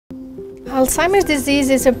Alzheimer's disease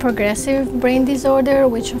is a progressive brain disorder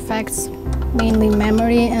which affects mainly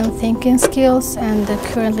memory and thinking skills, and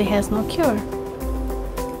currently has no cure.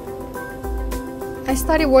 I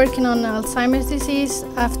started working on Alzheimer's disease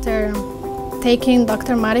after taking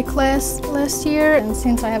Dr. Martic class last year, and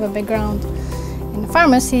since I have a background in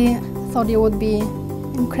pharmacy, I thought it would be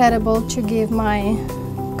incredible to give my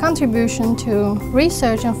contribution to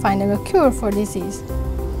research and finding a cure for disease.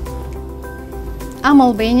 I'm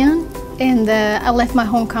Albanian, and I left my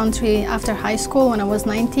home country after high school when I was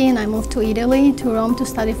 19. I moved to Italy, to Rome, to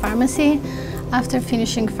study pharmacy. After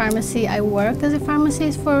finishing pharmacy, I worked as a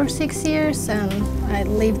pharmacist for 6 years, and I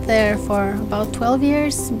lived there for about 12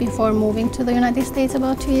 years before moving to the United States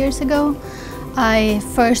about 2 years ago. I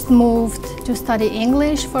first moved to study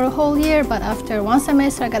English for a whole year, but after one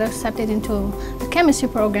semester I got accepted into a chemistry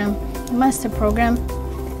program, a master program.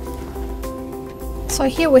 So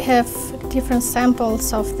here we have different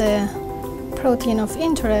samples of the protein of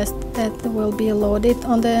interest that will be loaded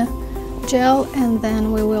on the gel, and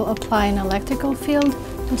then we will apply an electrical field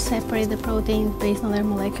to separate the proteins based on their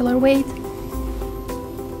molecular weight.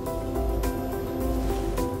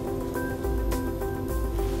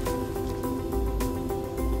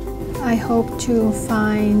 I hope to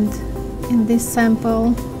find in this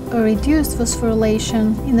sample a reduced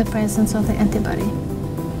phosphorylation in the presence of the antibody,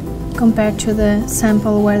 compared to the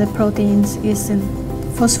sample where the proteins is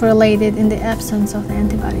phosphorylated in the absence of the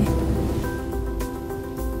antibody.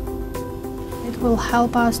 It will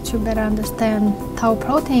help us to better understand tau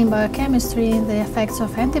protein biochemistry, the effects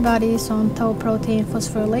of antibodies on tau protein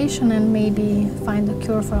phosphorylation, and maybe find a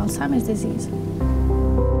cure for Alzheimer's disease.